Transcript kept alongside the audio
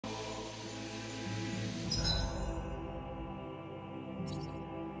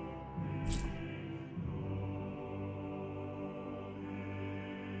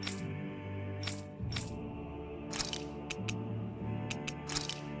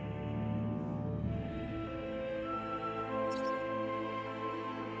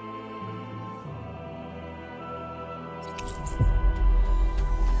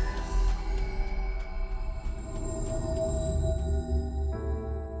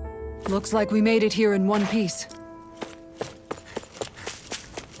Looks like we made it here in one piece.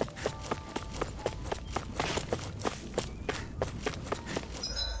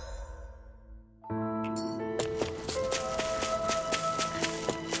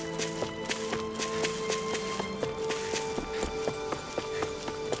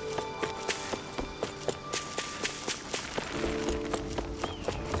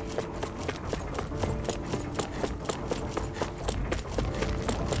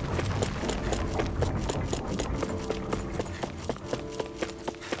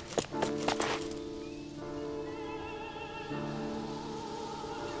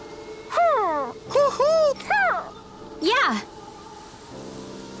 Yeah.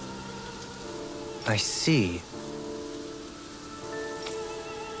 I see.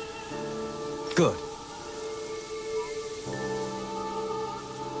 Good.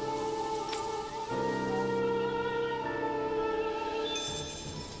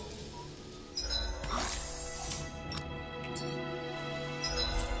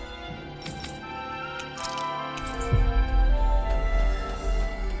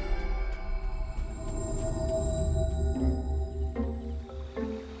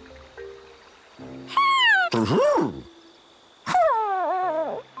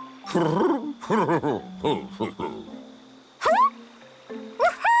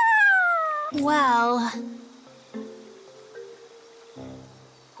 Well...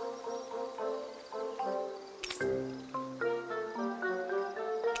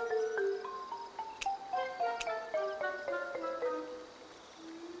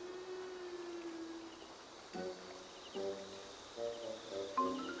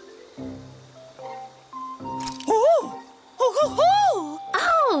 Oh!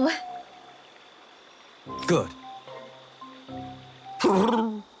 Good.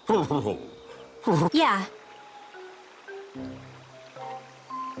 Yeah.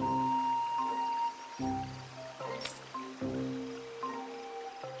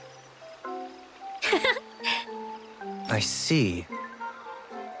 I see.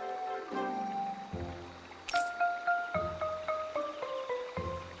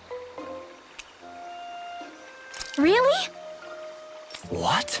 Really?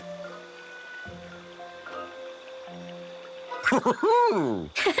 What?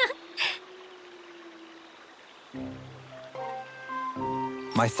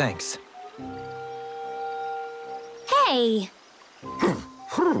 My thanks. Hey!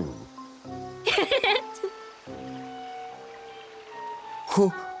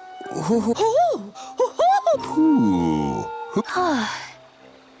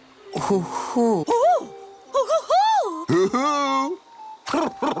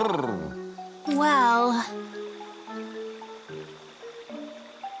 Well...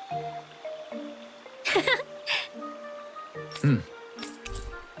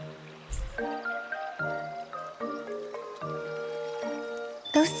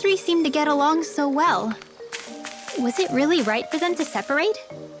 Those three seem to get along so well. Was it really right for them to separate?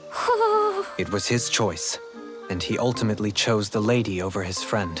 It was his choice, and he ultimately chose the lady over his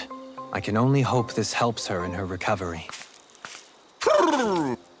friend. I can only hope this helps her in her recovery.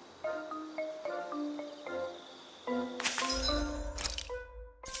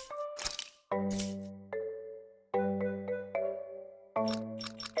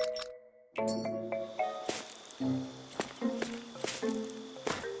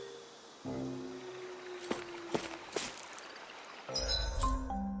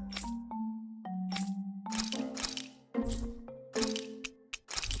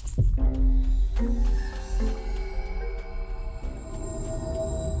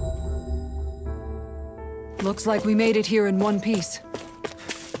 Looks like we made it here in one piece.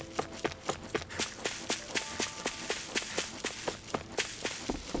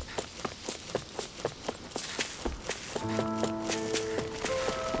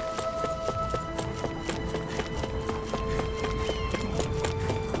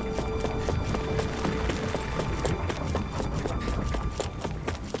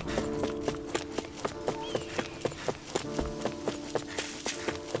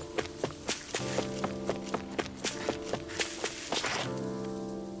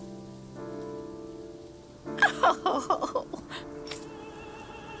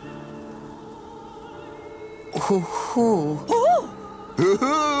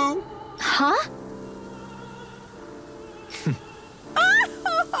 Huh?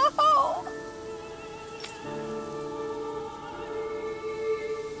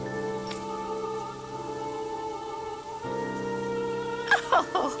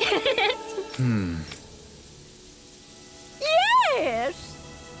 Yes!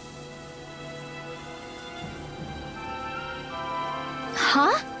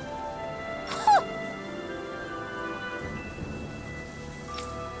 Huh?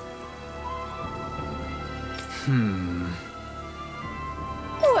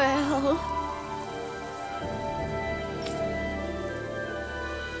 Well...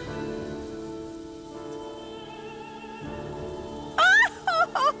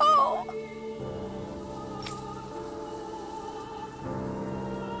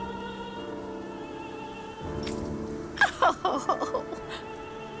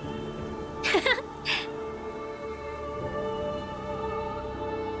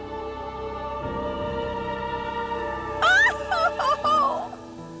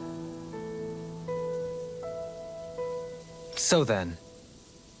 So then,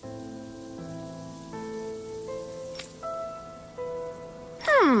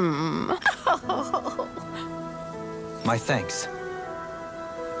 my thanks.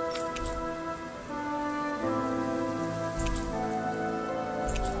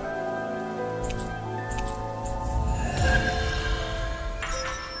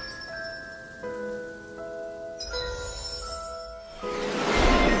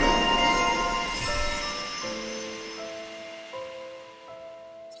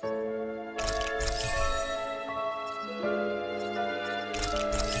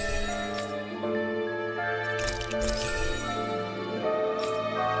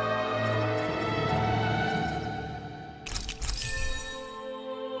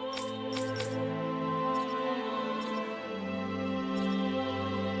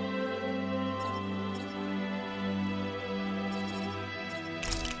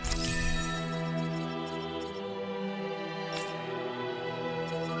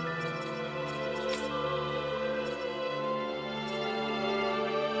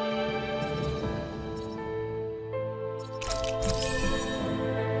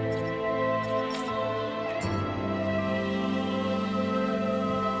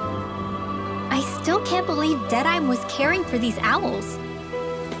 I still can't believe Deadeye was caring for these owls.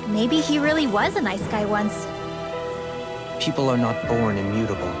 Maybe he really was a nice guy once. People are not born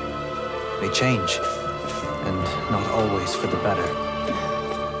immutable. They change, and not always for the better.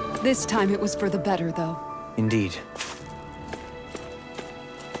 This time it was for the better, though. Indeed.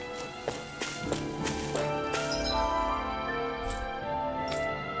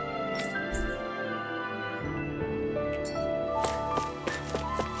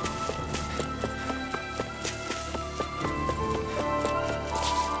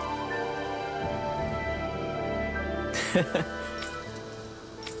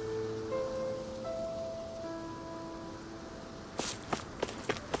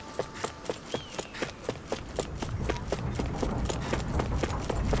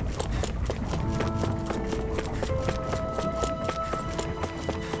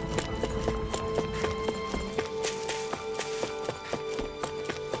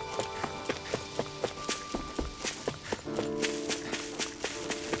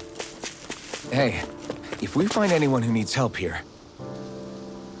 Hey, if we find anyone who needs help here...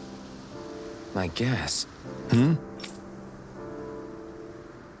 I guess. Hmm?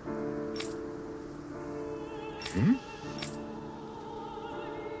 Hmm?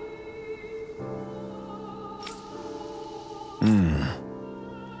 Hmm.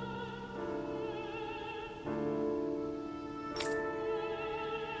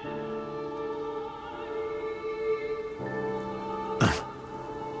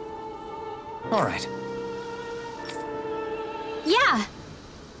 All right. Yeah!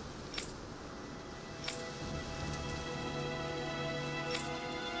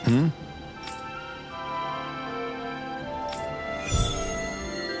 Hmm?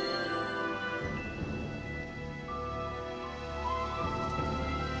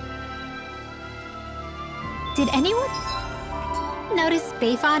 Did anyone notice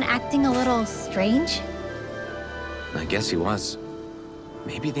Beifan acting a little strange? I guess he was.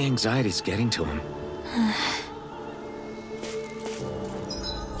 Maybe the anxiety's getting to him.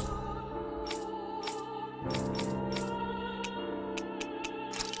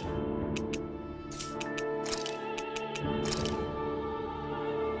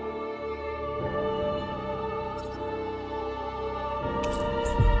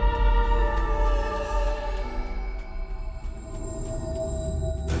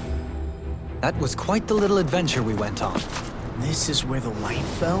 That was quite the little adventure we went on. This is where the light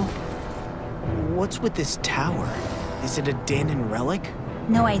fell? What's with this tower? Is it a Dahnan relic?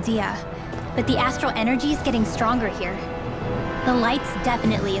 No idea. But the astral energy is getting stronger here. The light's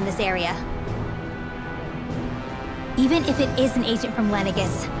definitely in this area. Even if it is an agent from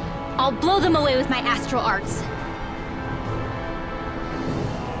Lenegis, I'll blow them away with my astral arts.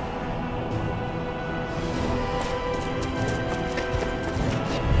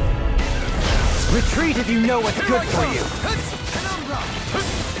 Retreat if you know what's good for you!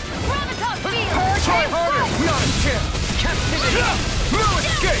 Try harder! Not a chance! Captivity! No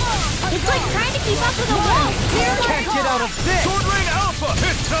escape! It's like trying to keep up with a wall. Can't get out of this! Sword Rain Alpha!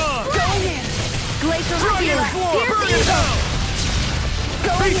 It's time! Going in! Glacier Dragon Revealer! Floor! Here's Burn the it evil! down!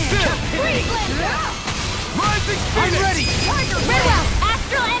 Going Be in! still! Freeze Lancer! Rising Phoenix! I'm ready! Farewell!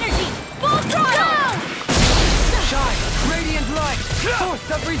 Astral energy! Full throttle! Shine! Radiant light! Force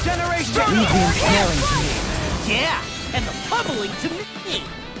of regeneration! Levian snaring to me. Yeah, and the pummeling to me.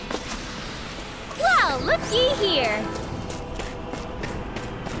 Well, looky here.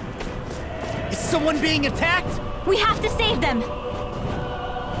 Is someone being attacked? We have to save them.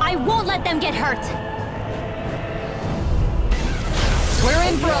 I won't let them get hurt. We're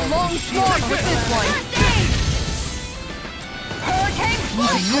in for a long slog with this one! Hurricane A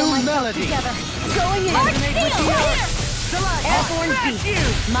new melody. together! Going in! Arch Steel! Airborne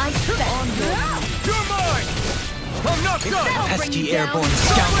beast! My best! You're mine! I'm not done! Pesky airborne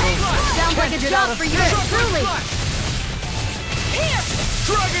scoundrel! Sounds like a job for you, truly!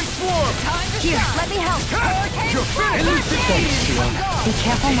 Dragon Swarm! Here, let me help! You're finished! Thanks, Fiona. Be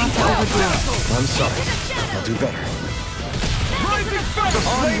careful not to overdo it. I'm sorry. I'll do better. Rising Thunder! The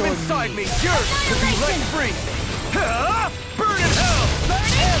flame inside me yearns to be let free! Burn in hell!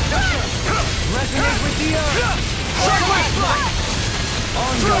 Resonate with the earth!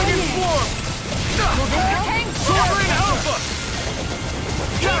 Dragon Swarm! Sword Rain Alpha!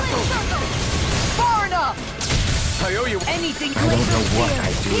 Castle! Far enough! I owe you Anything I don't know what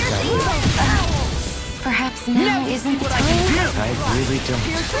I'd do without you. Perhaps now isn't the time? I really don't.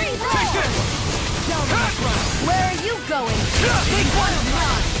 Where are you going? Big one of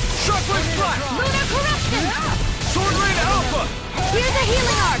mine! Sharpling Flash! Lunar corruption! Sword Rain Alpha! Here's a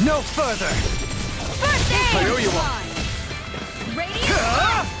healing arc! No further! First I aid! owe you one!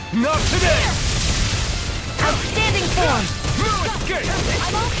 Radiant! Not today! Outstanding form! No escape!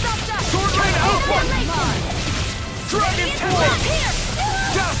 I'm all stopped up! Sword Rain Alpha! Laser! Dragon Radiant Form! here!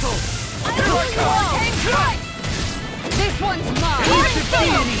 Dazzle! I'm Here I come! strike! This one's mine! Arch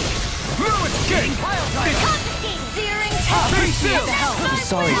Steel! No escape! Confiscate! Searing Be still!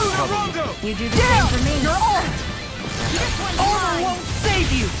 Sorry to trouble you. Rongo! You do the same for me. You're armed! This one's Armor mine! won't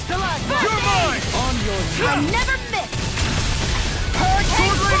save you. You're mine! On your I never miss!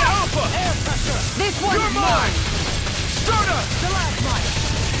 Sword Rain Alpha! This You're one's mine! Stardust!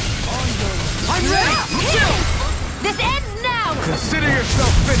 I'm ready. This ends now! Consider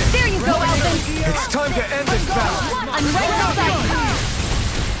yourself finished! There you go, Alvin! It's time to end this battle! I'm right outside you!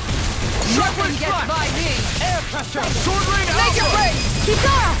 Sharpling Gets Flash! by me! Air pressure! Sword Rain Make it Alpha! rain!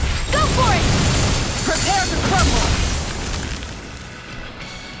 Kitara! Go for it! Prepare to crumble!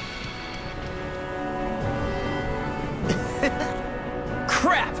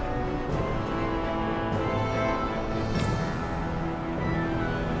 Crap.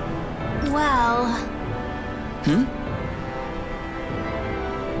 Well...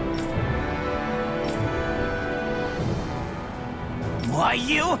 Why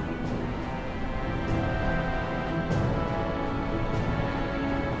you?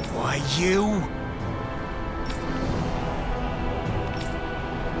 Why you?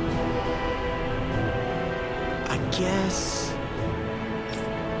 I guess.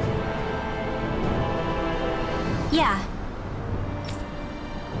 Yeah.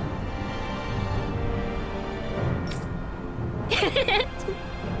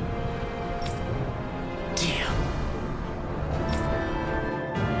 Damn.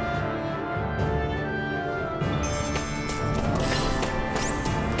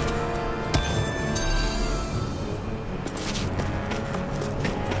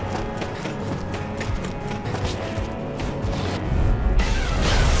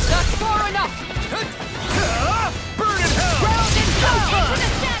 That's far enough! Burn in hell! Round and power! Into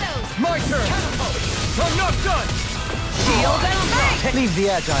the shadows! My turn! I'm not done! Shield and break! Leave the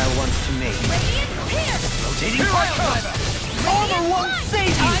agile ones to me. Radiant pierce! Here I come! Armor won't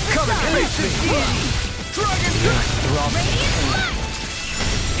save you. Come and face me! Dragon Fist! Radiant light!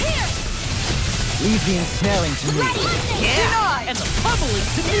 Pierce! Leave the ensnaring to me. Lightning! Yeah, and the pummeling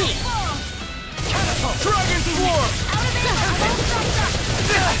to me. Dragon Swarm! Out of it! I'm all stopped up!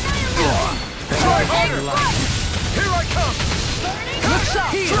 Try harder! Here I come! Look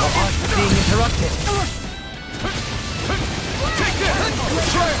sharp! Your heart is being interrupted. Take this!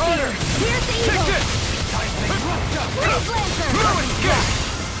 Try harder! Here's the Take evil! this! Freeze Lancer! No escape!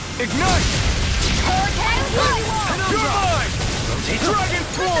 Ignite! Hurricane light! You're mine! Dragon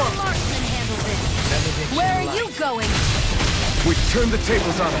Swarm! Marksman handles it! Where are you going? We've turned the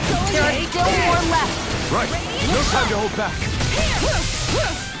tables on him. There are still more left! Right, no time to hold back.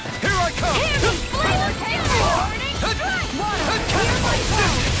 Here I come! Here's the flame! Warning!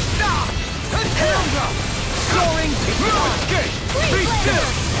 still!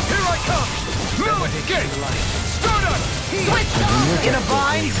 Here I come! Millet gate! Stardust! Switch! In a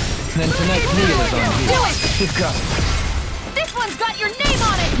bind? Then tonight's meal is on you. Do it! Keep going. This one's got your name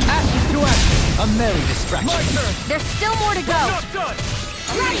on it! Ashes to ashes. A merry distraction. My turn! There's still more to go. Not done!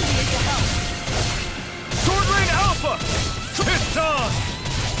 Sword Rain Alpha! It's on!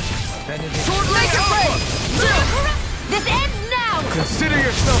 Sword Rain Make it Alpha! This ends now! Consider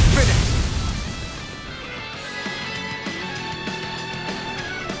yourself finished!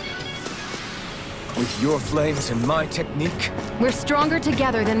 With your flames and my technique, We're stronger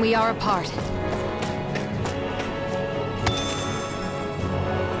together than we are apart.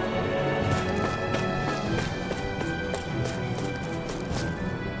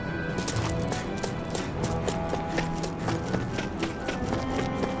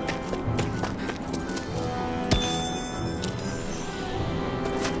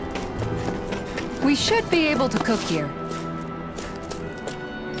 We should be able to cook here.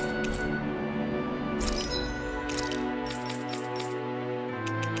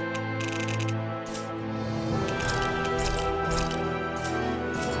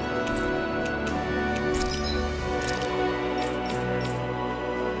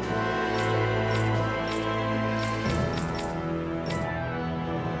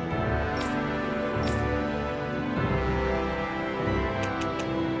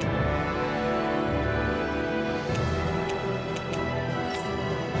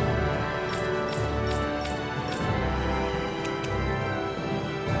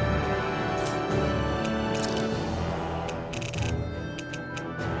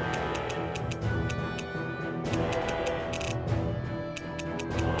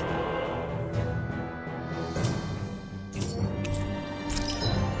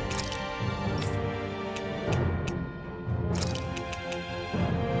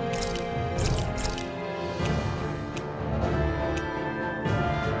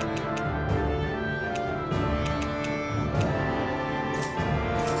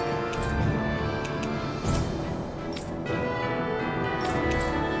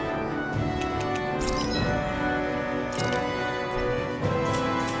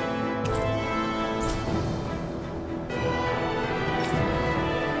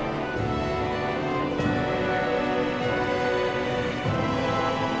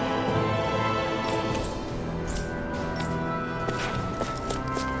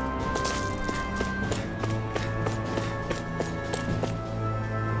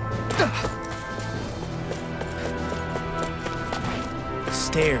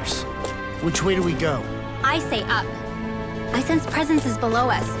 Stairs. Which way do we go? I say up. I sense presence is below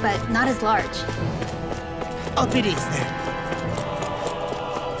us, but not as large. Up it is then.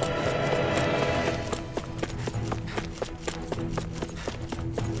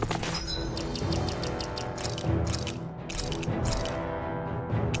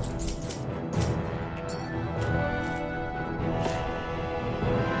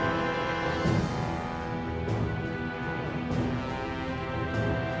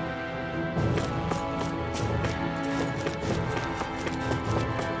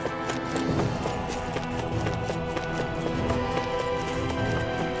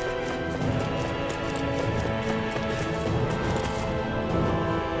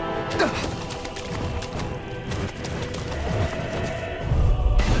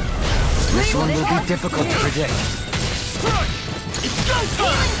 This one will be difficult to predict.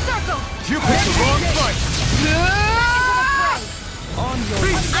 Healing circle! you picked the wrong fight! On your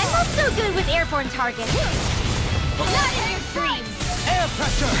I'm not so good with airborne targets. not in your dreams! Air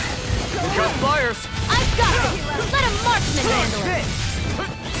pressure! We got flyers! I've got it! Let a marksman handle it!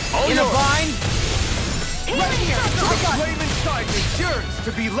 All In a yours! bind? Healing circle! The flame inside me yearns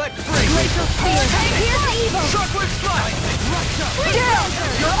to be let free! Glacial spear! Here's the evil! Shockwave flash!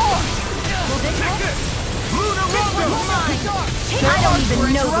 You're on! Take this! Lunar Rondo! I don't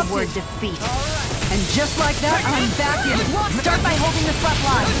even know the word defeat. And just like that, I'm back in. Start by holding the front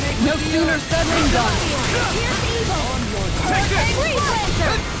line. No sooner said than done. Here's evil. Take this! Freeze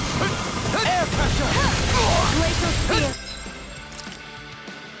Lancer. Air pressure! Glacial spear.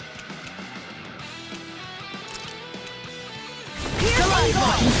 Here's evil.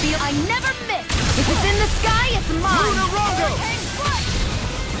 I can feel I never miss. If it's in the sky, it's mine. Lunar Rondo!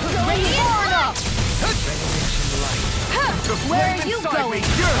 Where are you going?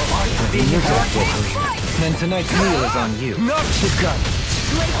 Being neglected. Then tonight's meal is on you. Not Keep going.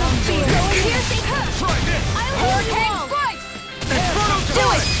 Glacial spear. Piercing. try this! I'll hold you. Strikes. Do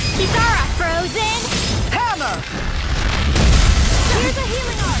it! Kisara, frozen! Hammer. Here's a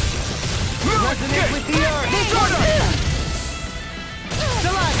healing arc. Resonate with the earth! This one.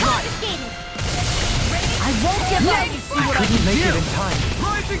 Confiscated! I won't give up. what I can make do! it in time.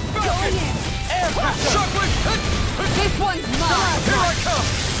 Rising Falcon! Shockwave! This one's mine! Here I come!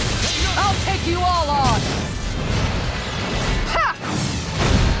 I'll take you all on! Ha!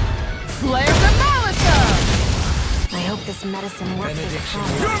 Flare the Malisa! I hope this medicine works as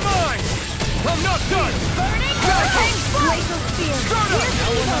promised. You're mine! I'm not done! Burning Hurricane! Glacial Spear!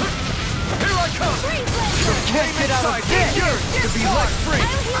 Here I come! You can't get out of this! Yours to be let free!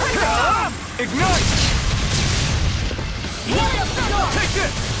 Ignite! Take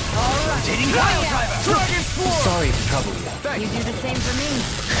this! Alright! Dragon Swarm! Sorry to trouble you. You do the same for me.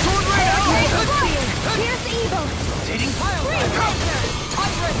 Sword Rain Glacial Alpha! Spear! Here's evil! Rotating pile Freeze driver!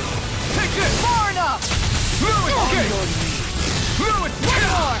 I'm ready! Take this! Far enough! No escape! No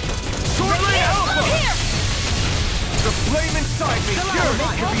escape! Sword Rain Alpha! Here! The flame inside me yearns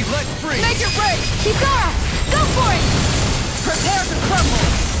to be let free! Make it rain! Kisara! Go for it! Prepare to crumble!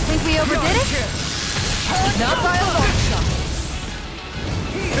 Think we overdid it? Not by a long shot!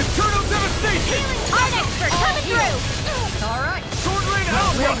 Eternal devastation! Art expert coming through! Alright! Sword Rain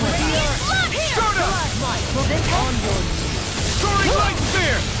Alpha! Slot here! Stardust! Will this help? Soaring Light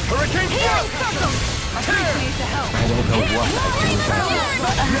Sphere! Hurricane Healing Thrust! circle! Appreciate the help! I don't know what I'd do without you.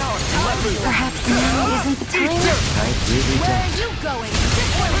 Now it's left me! Perhaps now isn't the time? I really Where don't. are you going?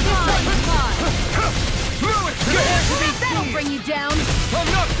 This one's mine! No escape! That'll bring you down! I'm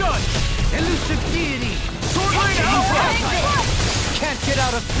not done! Elusive deity! Sword Rain Alpha! Can't get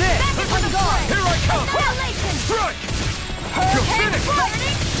out of this! I'm gone! Here I come! Annihilation! Strike! You're finished!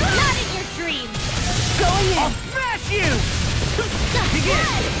 Burning! Not in your dreams! Going in! I'll smash you! Begin!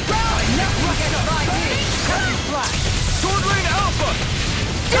 I never get by me! Heavy flash! Sword Rain Alpha!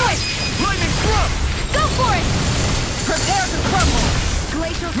 Do it! Lightning Thrust! Go for it! Prepare to crumble!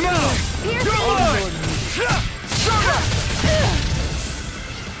 Glacial Now! Here's You're evil! mine! Stardust!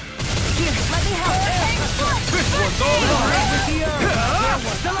 Here, let me help! This one's all mine! With the earth!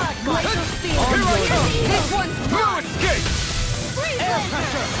 Glacial spear! Here I come! This one's No mine! escape! Freeze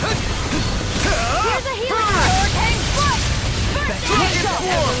laser! Here's Here's a healing hurricane foot! Dragon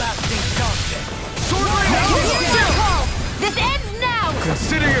Swarm! Everlasting constant! Sword Rain Alpha! Here's your call! This ends now!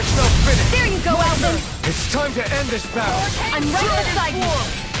 Consider yourself finished! There you go, Alvin! It's time to end this battle! I'm right beside you!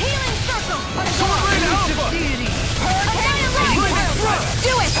 Healing circle! Sword Rain Alpha! Deity! Annihilate!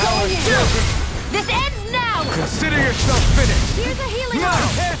 Do it! This ends now! Consider yourself finished! Here's a healing Now!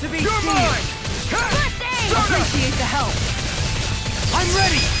 Prepare to be You're seen! mine! First aid! Stardust! Appreciate the help! I'm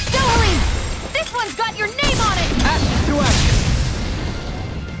ready! Dolan! This one's got your name on it! Ashes to action!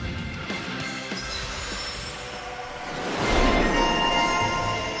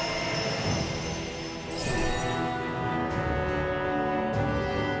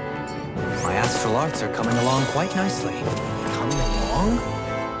 My astral arts are coming along quite nicely. Coming along?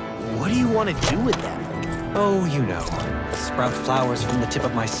 What do you want to do with them? Oh, you know. Sprout flowers from the tip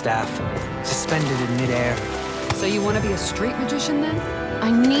of my staff, suspended in midair. So you want to be a street magician then?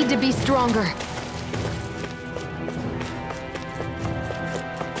 I need to be stronger.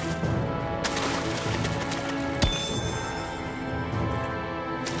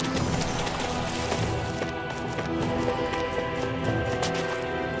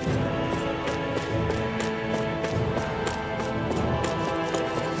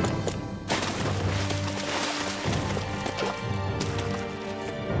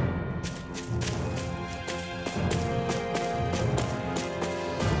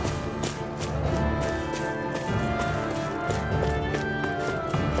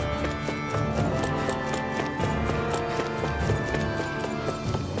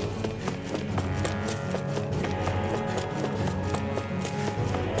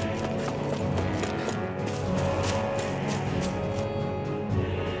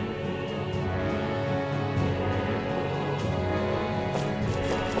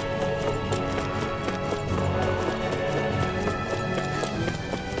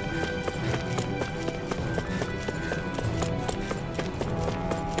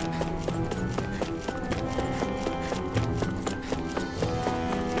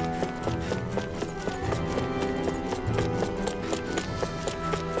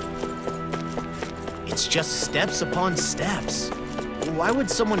 It's just steps upon steps. Why would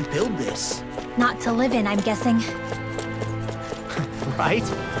someone build this? Not to live in, I'm guessing. Right?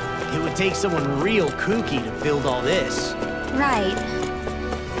 It would take someone real kooky to build all this. Right.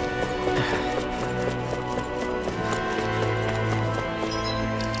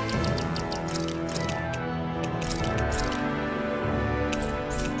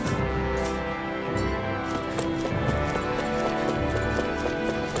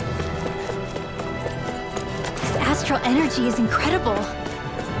 This astral energy is incredible.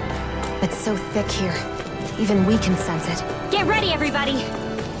 It's so thick here. Even we can sense it. Get ready, everybody!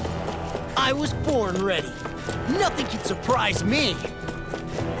 I was born ready. Nothing can surprise me.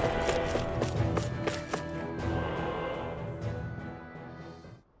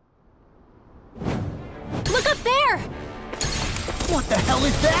 Look up there! What the hell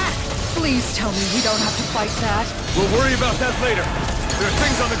is that? Please tell me we don't have to fight that. We'll worry about that later. There are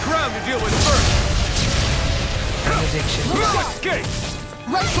things on the ground to deal with first. Benediction. No escape!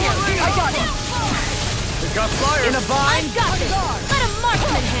 Right here! I got it! They got fire! In a vine. I've got this! Let a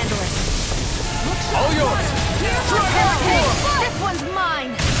marksman handle it! All yours! Okay, this one's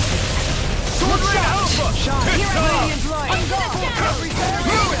mine! Sword Ring Alpha! It's time! I'm gonna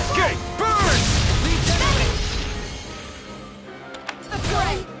No escape! Burn!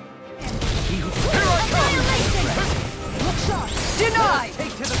 Here I come! Denied!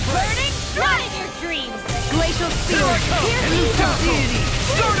 Burning? Not in your dreams! Glacial Here Spear! I come! Here's the deity!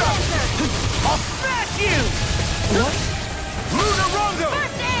 Start up! I'll smash you! What? Luna Rondo!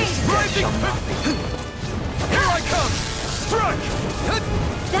 First aid! Rising! Here I come! Strike!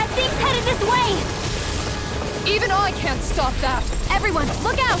 That thing's headed this way! Even I can't stop that! Everyone,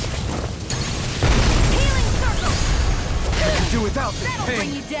 look out! Healing circle! I can do without this Bring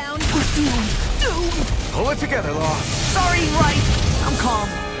pain. you down! Pull it together, Law. Sorry, right! I'm calm.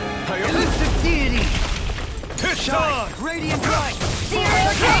 Elusive deity! It's on! Radiant light!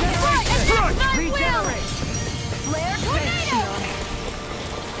 Zero King! Strike! My will! Regenerate! Flare tornado!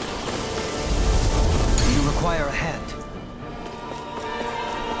 You require a hand.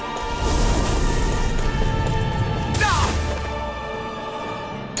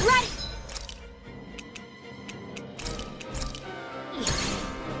 Ready!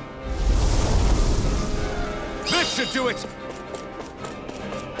 This should do it!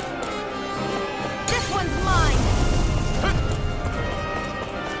 This one's mine!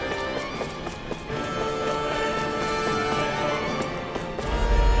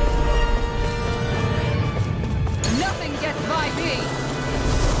 Nothing gets by me!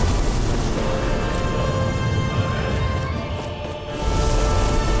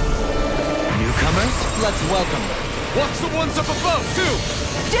 Newcomers, let's welcome them. Watch the ones up above, too!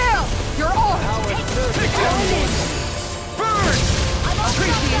 Down! You're on! Take it! Burn!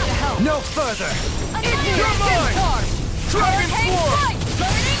 Appreciate the help! No further! You're mine! Dragon Swarm!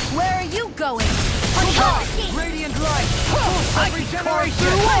 Where are you going? Radiant light! I can carve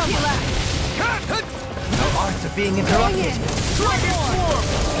through one! No arts are being interrupted. Dragon Swarm!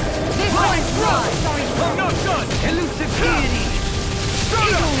 This one's mine! I'm not done! Elusive deity!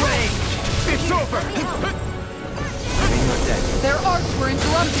 Eagle Rage! It's over! Bring your dead. Their arts were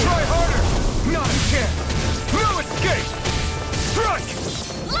interrupted! Try harder! Not a chance! No escape! Strike!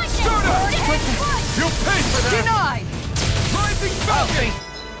 Start up! You'll pay for that! Denied! Rising Falcon!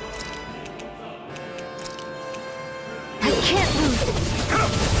 I can't lose.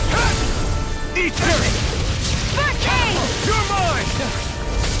 Eat this! First aid! You're mine!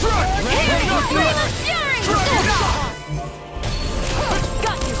 Strike! Here! Not Flame yet! of Fury!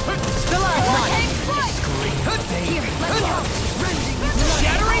 Got you! Still out of line! Here, let me help!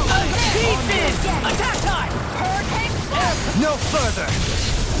 Shattering pieces! Attack time! No further!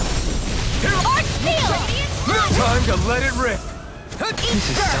 Arch Seal! Time to let it rip! This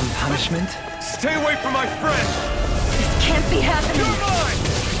is some punishment. Stay away from my friend! This can't be happening! You're mine!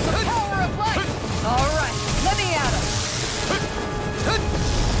 The power of light! All right, let me at him!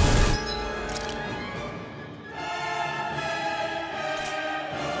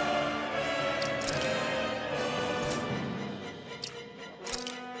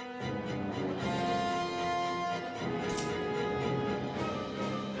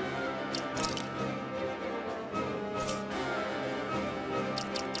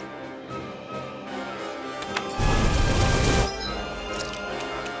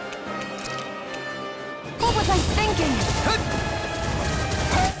 What was I thinking?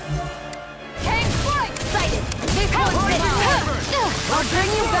 King Flight! Sighted! How's this? I'll bring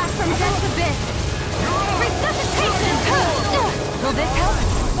you back from death's abyss! Resuscitation! Will this help?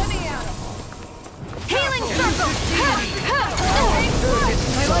 Let me at him! Healing circle!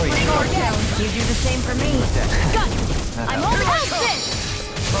 I like my guard down. You do the same for me. Got you! I'm all hell's this!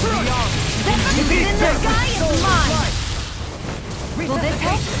 That much in the sky is mine! Will this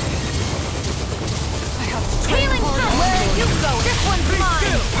help? Healing circle! Where are you going? This one's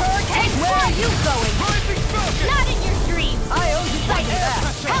mine! Hurricane, where are you going? Rising Falcon! Not in your dreams! I owe you Sighted! that.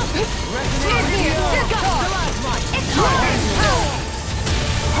 Help! Here's here! It's mine!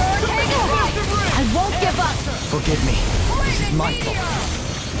 Hurricane! I won't give up! Forgive me. This is my fault.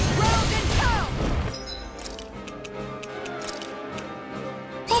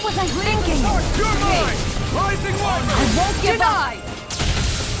 What was I thinking? You're mine! Rising Wyvern! I won't give up!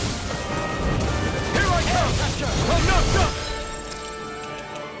 Here I come! I'm knocked up!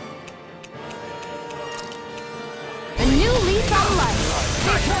 A new lease on life.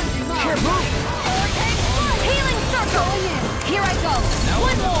 Healing circle. Here I go.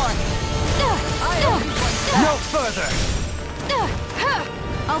 One more. No further!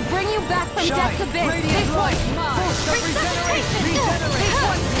 I'll bring you back from death's abyss. This one's mine. Resuscitation. This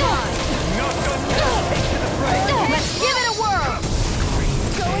one's mine. Not done yet! Take to the fray! Let's give it a whirl.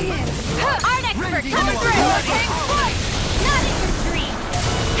 Going in. Art expert coming through. Not in your dreams.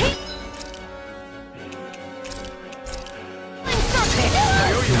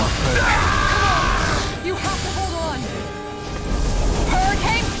 You have to hold on!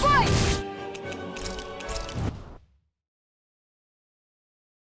 Hurricane strike!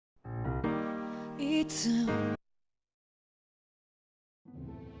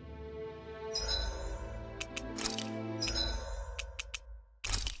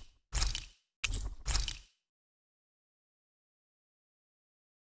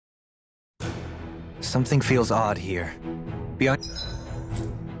 Something feels odd here. Beyond...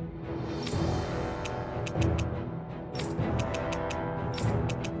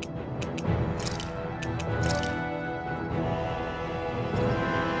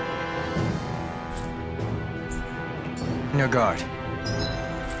 On your guard.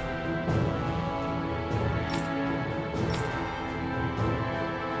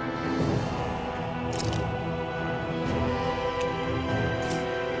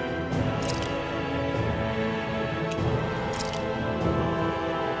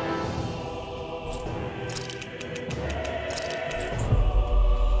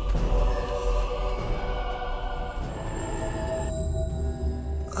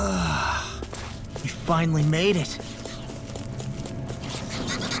 We finally made it.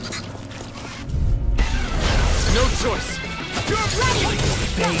 No choice! You're ready!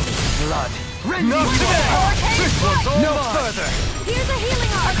 Baby blood. Not today! This one's all No mine! further. Here's a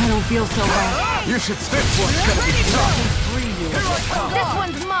healing arc! I don't feel so well. You should... This one's gonna be tough! This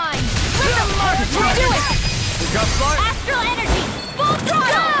one's mine! Rhythm march! Do it! We got fire! Astral energy! Full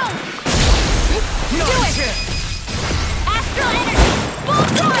throttle! No Do it! chance! Astral energy! Full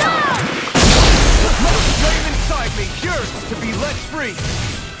throttle! Let the flame inside me yearns to be let free!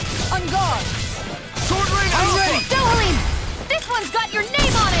 On guard! Sword Ring I'm Alpha! ready. Dohalim! This one's got your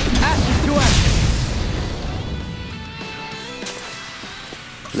name on it! Action to action.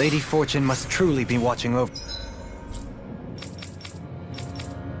 Lady Fortune must truly be watching over...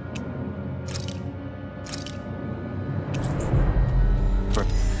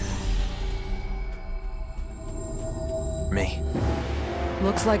 me.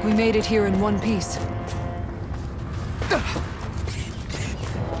 Looks like we made it here in one piece.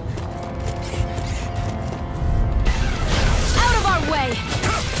 Out of our way!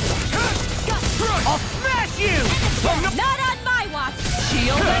 I'll smash you! Not on my watch!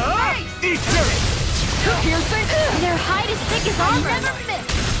 Shield and face! Eat dirt! Piercing! Their hide is thick as armor! Never miss!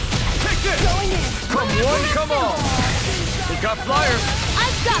 Take this! Going in! Come one, come all! We got flyers!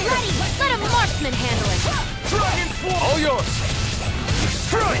 I've got ready! Let a marksman handle it! Dragon Swarm! All yours!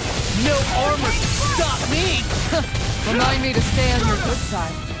 Strike! No armor can stop me. Remind me to stay on your good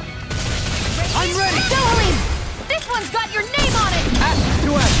side. I'm ready. Dohalim! This one's got your name on it! Action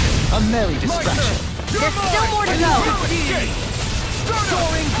to action. A merry distraction. There's still more to go!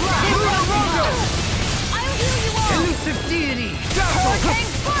 Soaring Blast! I'll heal you all! Elusive deity. Dazzle!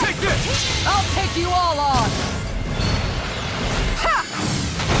 Take this! I'll take you all on! Ha!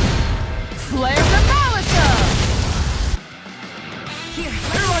 Flare the Malisa! Here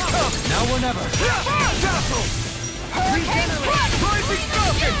I come! Now or never. Dazzle! Rising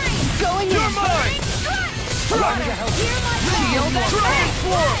Falcon! Going in! You're mine! Allow me to help. Shield and face!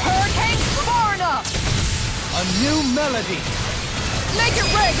 Hurricane Sparna! A new melody. Make it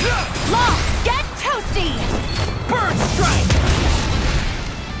ring! Lock! Get toasty! Burn strike!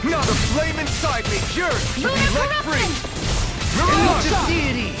 Now the flame inside me yearns to be Lunar let free! corruption! Mirage! Elusive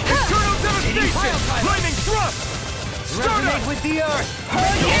deity. Eternal devastation! Lightning thrust! Start Resonate up! with the earth.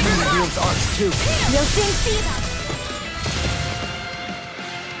 Hurricane It Blast! reveals ours too. We'll soon see them!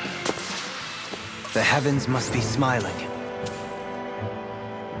 The heavens must be smiling.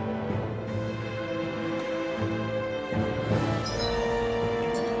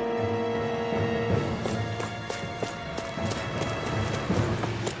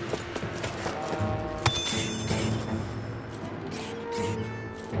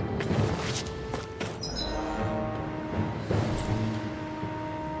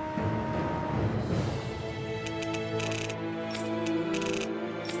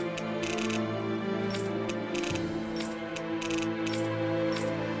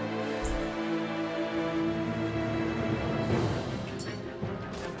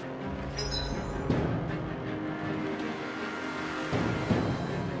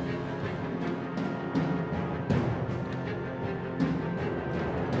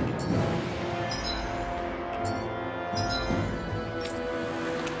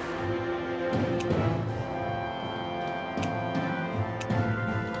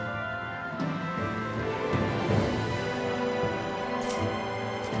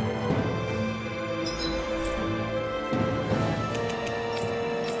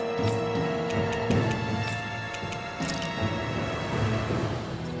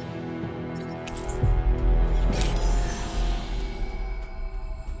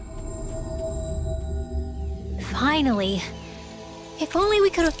 Finally. If only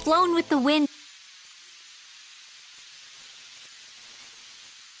we could have flown with the wind.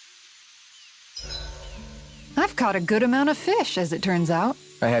 I've caught a good amount of fish, as it turns out.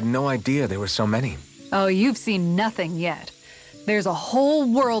 I had no idea there were so many. Oh, you've seen nothing yet. There's a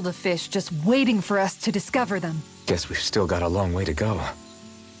whole world of fish just waiting for us to discover them. Guess we've still got a long way to go.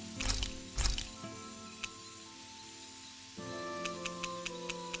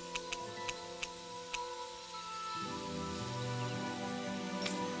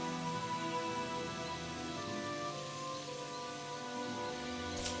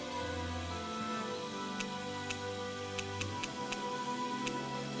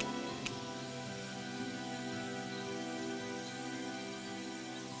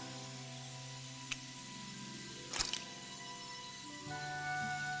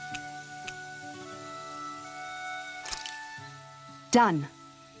 Done.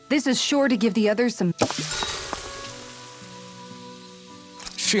 This is sure to give the others some...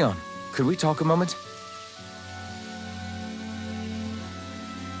 Shion, could we talk a moment?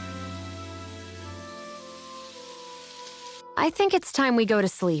 I think it's time we go to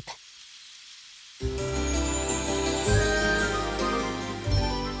sleep.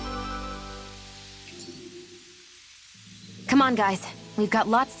 Come on, guys. We've got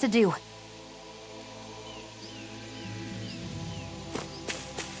lots to do.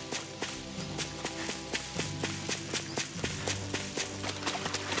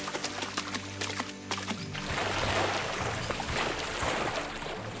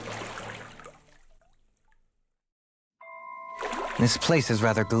 This place is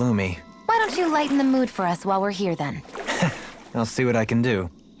rather gloomy. Why don't you lighten the mood for us while we're here, then? I'll see what I can do.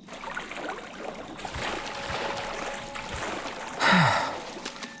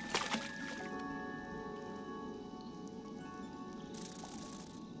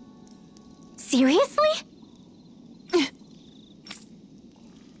 Seriously?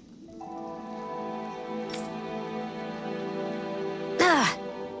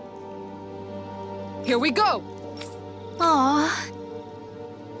 Here we go! Aww.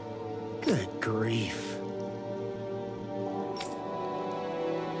 Good grief.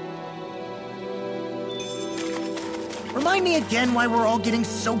 Remind me again why we're all getting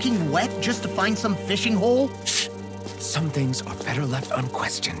soaking wet just to find some fishing hole? Shh. Some things are better left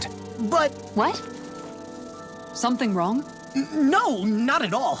unquestioned. But What? Something wrong? no, not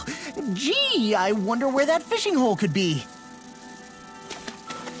at all. Gee, I wonder where that fishing hole could be.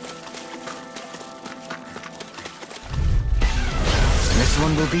 This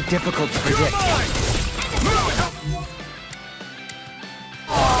one will be difficult to predict.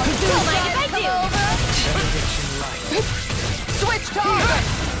 Switch target!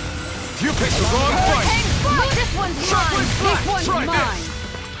 You picked the wrong fight! This one's mine! This one's Try mine!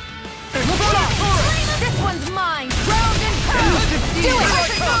 This one's mine! Round and pound! Do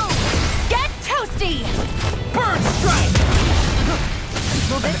it! Get toasty! Burn strike!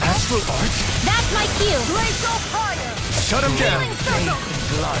 An astral art? That's my cue! Glacial fire! Shut him down!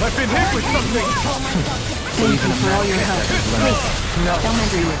 I've been hit with something! Thank you for all your help. No.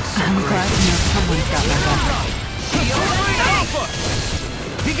 I'm glad to know someone's got my back. Alpha!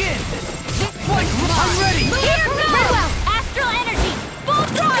 Begin! This one's mine! I'm ready! Here goes! Well, astral energy! Full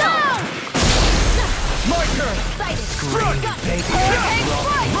throttle! My turn! Excited! Baby!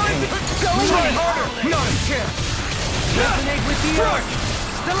 Going Try in! harder! Not a chance! Resonate with the Strike!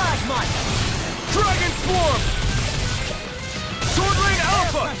 Stalagmite! Dragon Swarm! Sword Lane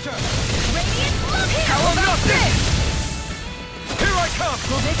Alpha! Radiant look here! How about this? Here I come!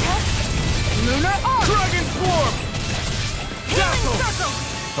 Lunar Arc! Dragon Swarm! Dazzle!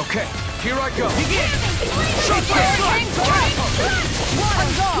 Okay, here I go! Begin! Shut my strike!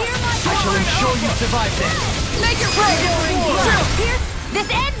 I shall ensure you survive this! Make it break! This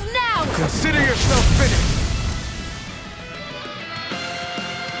ends now! Consider yourself finished!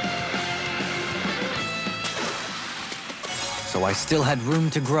 So I still had room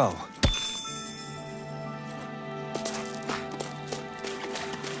to grow.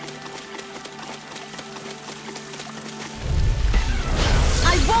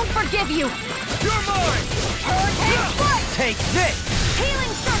 I won't forgive you! You're mine! Hurricane Strike! Take this!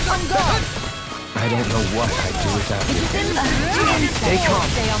 Healing Circle! On guard! I don't know what I'd do without you. Stay calm.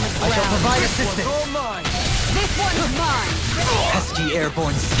 Stay on the ground. I shall provide assistance. All mine! This one's mine! Pesky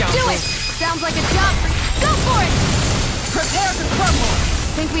airborne Do scoundrels. it! Sounds like a job for... Go for it! Prepare to crumble!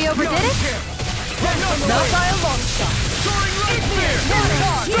 Think we overdid it? Not by a long shot! Soaring Light Spear!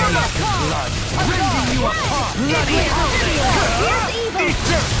 Hear my call! Rending you apart! Bloody Here's evil! Eat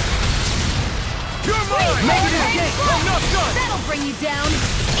dirt! You're mine! Make it escape! I'm not done! That'll bring you down!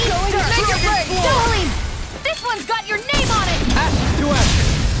 Going to take a break! Dueling! This one's got your name on it! Ashes to ashes!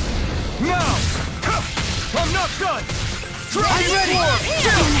 Now! I'm not done! Dragon Form!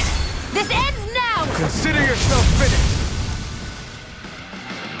 This ends now! Consider yourself finished!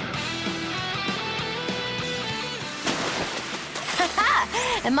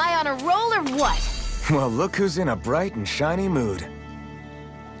 Am I on a roll or what? Well, look who's in a bright and shiny mood.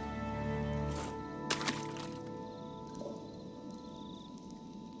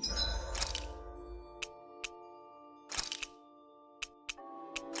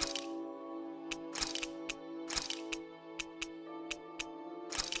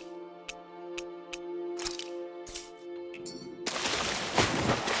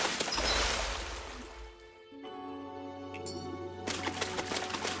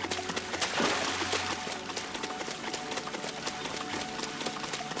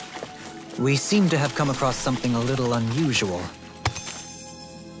 We seem to have come across something a little unusual.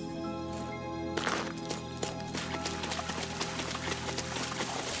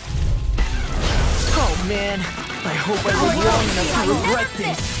 Oh man, I hope I live long enough to regret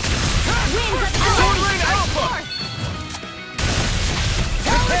this.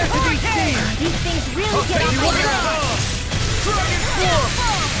 These things really get on my nerves. Dragon Form!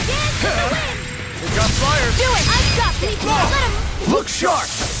 They got fire! Do it! I've got this! Let him... Look sharp!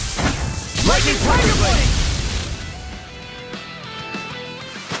 Lightning Tiger Blade!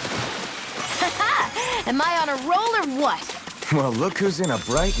 Am I on a roll or what? Well, look who's in a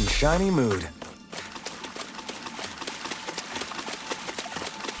bright and shiny mood.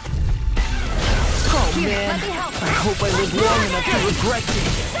 Oh Here, man, let me help. I hope I live long enough to regret this.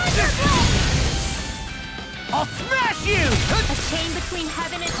 I'll smash you! A chain between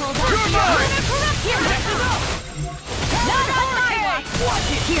heaven and hold on. You're mine! Here, not on my watch.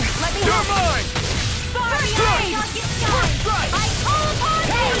 Here, let me You're help. mine! Sorry, Strike! Strike! I call upon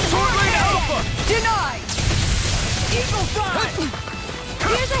Sword Lane Alpha! Denied! Eagle Fire!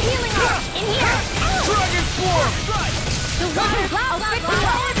 Here's a healing arc. In here. Dragon Form! The water. I'll fix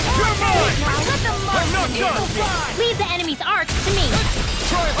you up. You're mine! Now let them mark. I'm not done! Leave the enemy's arcs to me.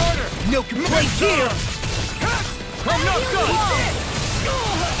 Try harder! No complaints here! I'm not done!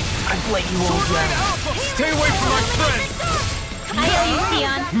 I've let you all Sword Lane down. Alpha! Stay away from my friend! I owe you,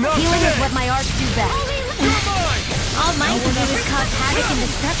 Sion. Not Healing today. is what my arts do best. You're mine! All mine can do is cause havoc and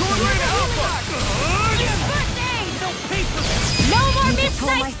destruction. Sword Lane Alpha! No more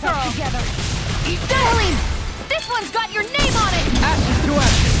midnight, girl! Darling! This one's got your name on it! Ashes to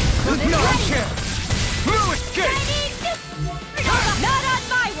ashes! No chance! No escape! Not on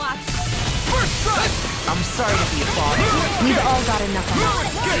my watch! First strike! I'm sorry to be a father. We've all got enough of No it.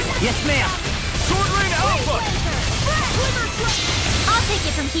 escape! Yes, ma'am. Sword Lane Alpha! I'll take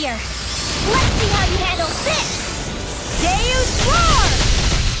it from here. Let's see how you handle this! Deus Roar!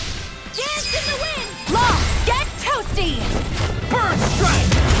 Dance in the wind! Law, get toasty! Burn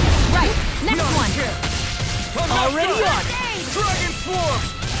strike! Right, next one. I'm not Already done. on it. Dragon Form!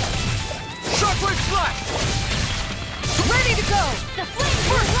 Shockwave Flash! Ready to go! The flame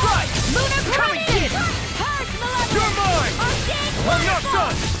First strike! Lunar Come and get it. Purge Malevolence! You're mine! I'm not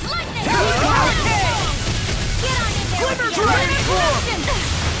done! Lightning! Okay. Get on in there! Glimmer with Dragon your Form!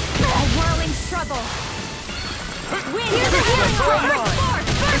 A whirling struggle! Here's a healing arc!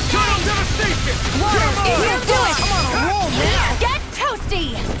 Eternal Devastation! You're mine! Here, do it! I'm on a roll now! Get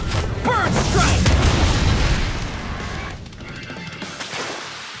toasty! Burn strike!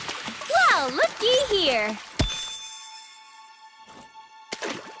 Well, looky here!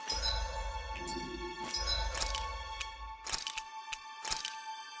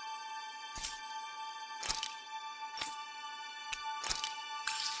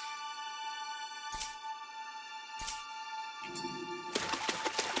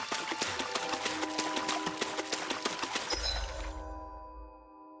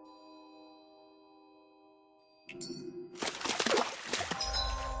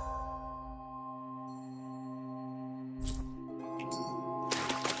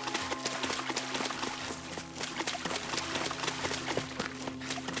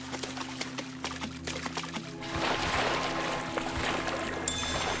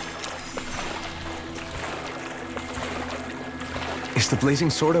 Is the blazing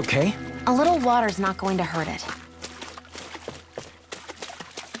sword okay? A little water's not going to hurt it.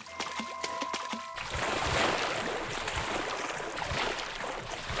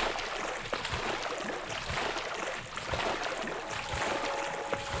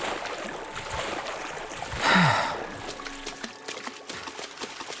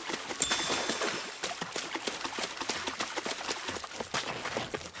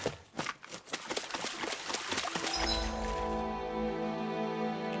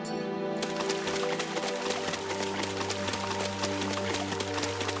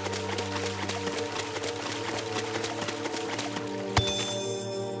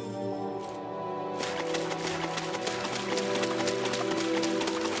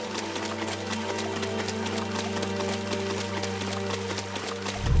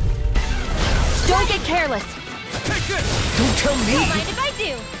 Don't get careless. Take this! Don't tell me! Don't mind if I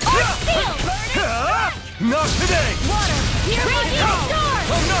do. Arc Seal! Not today! Water! Here we go! Storm!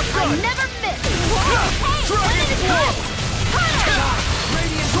 I'm not I done! never miss! Hey! Dragon Lemon Claw!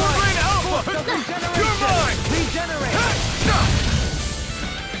 Twist! Sword Rain Alpha! You're mine!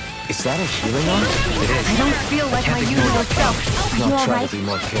 Is that a healing arm? It is. I don't feel like my usual self. Are you Now try alright? to be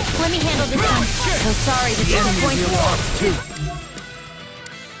more careful. Let me handle this one. So sorry to disappoint you all.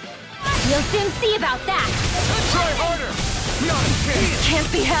 We'll soon see about that. Try harder! Not a chance! Can't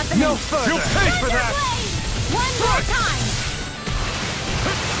be happening. No further! You'll pay for that! Thunderblade! One more time!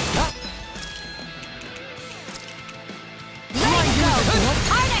 Ready to go!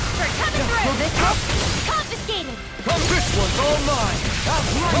 Art expert coming through! Will this help? Confiscated! This one's all mine!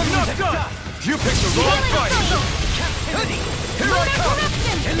 I'm not done! You picked the wrong Healing fight! Soul! Here I Lunar come!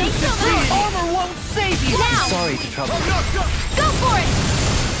 corruption! They still move! Armor won't save you. Now! Sorry to trouble I'm you. not done! Go for it!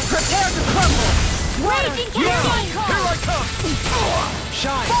 Prepare to crumble. Raging Here Cascade! I come!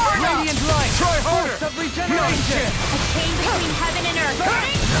 Shine! Radiant light! Try harder! Of regeneration! A chain between heaven and earth!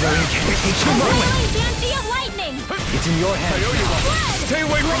 Another incantation moment! Wailing Banshee of Lightning! It's in your hands. Blood! Stay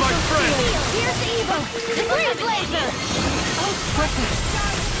away from my friend! Here's the evil! The Freeze Laser!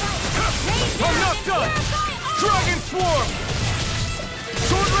 I'm not done! Dragon Swarm!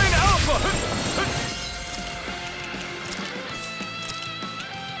 Sword Rain Alpha!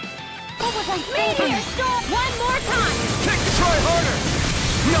 What was I thinking? Meteor Storm! One more time! Try harder!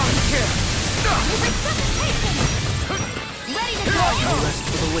 Not a chance! Resuscitation! Ready to go! No rest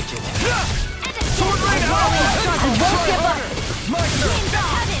for the wicked. Sword Rain Alpha! I won't give up. My turn! Into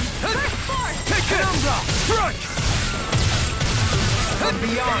heaven! First force! Take it! Strike! From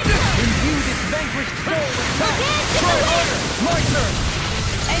beyond, imbue this vanquished soul with power. Try harder! My turn!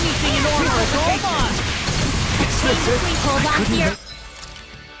 Anything in order is all mine. Please hold on to your...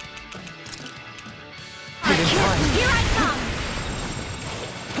 Here I come!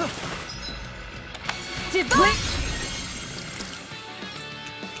 Divine...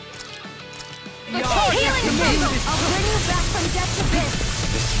 Healing Soul! I'll bring you back from death's abyss!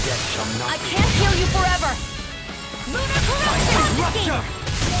 This death shall not I can't heal you forever! Lunar corruption!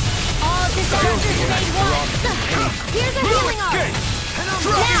 All disasters made one! Here's a healing arm!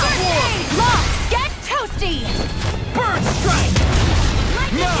 Now! Lost! Get toasty! Bird Strike!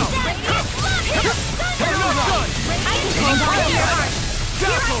 Lightning I'm not done! I can hold on to your heart!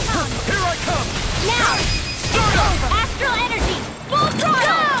 Dazzle! Here I come! Now! Start up! Astral energy! Full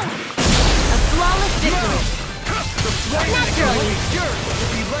throttle! A flawless victory. The flame is yours to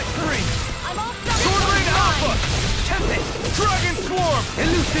be let free! I'm all Sword Rain Alpha! Tempest! Dragon Swarm!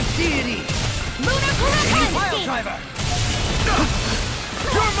 Elusive deity! Lunar corruption! Driver!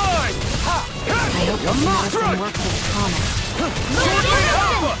 You're mine! I hope the medicine works as promised. Sword Rain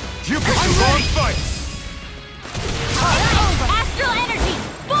Alpha! You picked the wrong fight! Astral energy!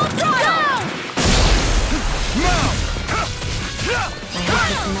 Full throttle! Now! I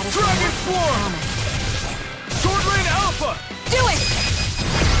hope this medicine Dragon works as Swarm! promised. Sword Rain Alpha! Do it!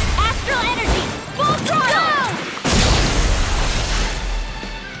 Astral energy! Full throttle!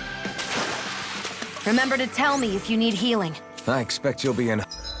 Remember to tell me if you need healing. I expect you'll be in...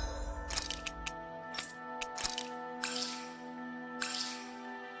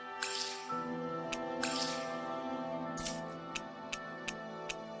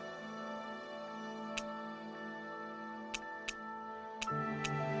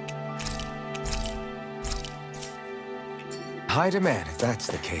 high demand, if that's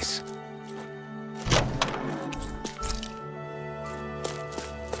the case.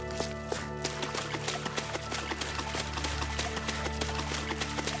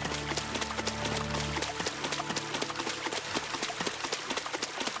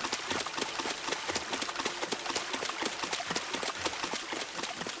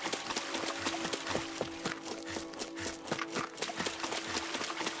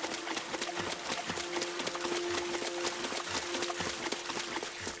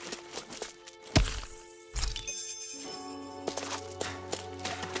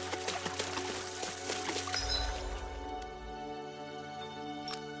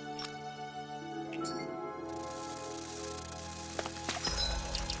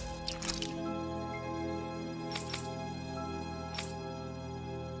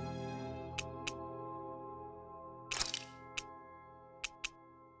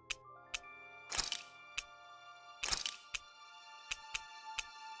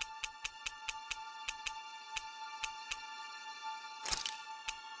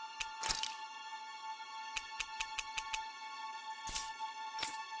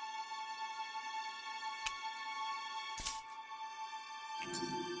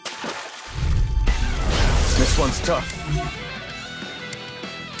 This one's tough.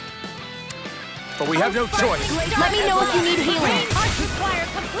 But we have no choice. Let me know if you need healing. Arch require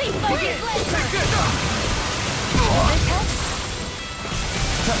complete focus laser.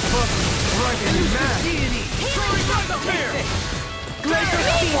 Driving me mad.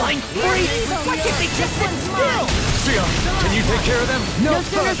 Flying free! Why can't they just sit still? Sion, can you take care of them? No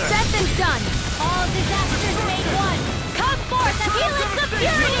sooner said than done. All disasters made one. Come forth, healers of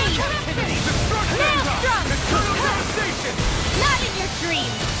purity. Maelstrom. Not in your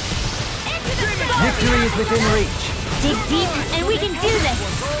dreams. Into the storm. Victory is within reach. Dig deep, and we can do this.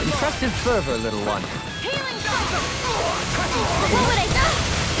 Impressive fervor, little one. Healing cycle. What would I do?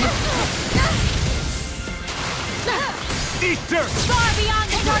 Eat dirt! Far beyond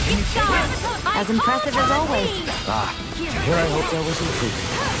the darkest stars. As impressive as always. Here I hoped I was improving.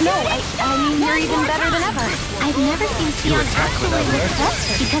 No, I mean, you're even better than ever. I've never seen Sion actually look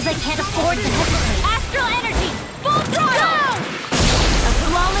faster because I can't afford to hesitate. Astral energy, full throttle! A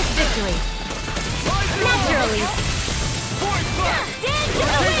flawless victory. Naturally. Stand to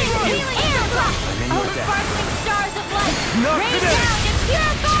the wind! Air block! Oh, sparkling stars of light! Not Rain today. down and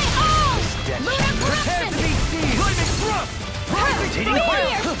purify all! Lunar corruption! Lightning thrust!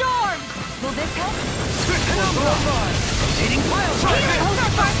 Meteor storm! Will this help? Rotating pile Oh,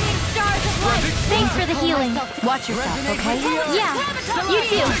 sparkling stars of light! Thanks for the healing. Watch yourself, okay? Yeah, you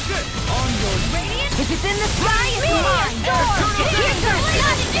too. If it's in the sky, it's Meteor mine! storm! Here's our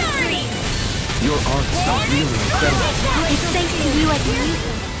blood fury! Your art's not really incredible. It's thanks to you I can use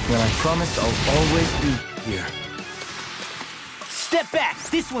them. Then I promise I'll always be here. Step back!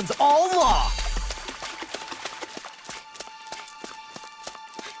 This one's all law!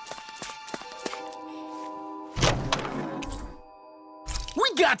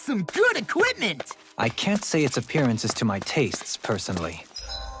 We got some good equipment! I can't say its appearance is to my tastes, personally.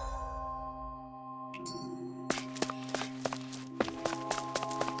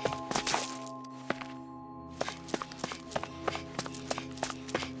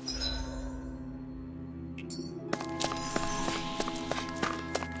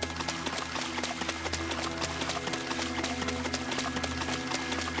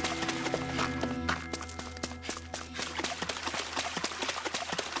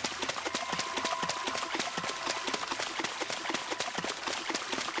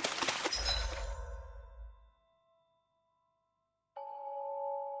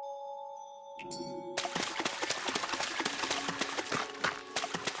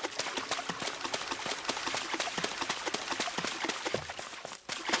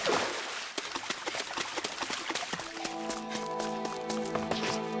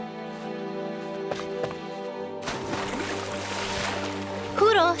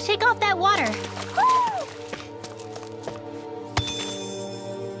 Poodle, shake off that water.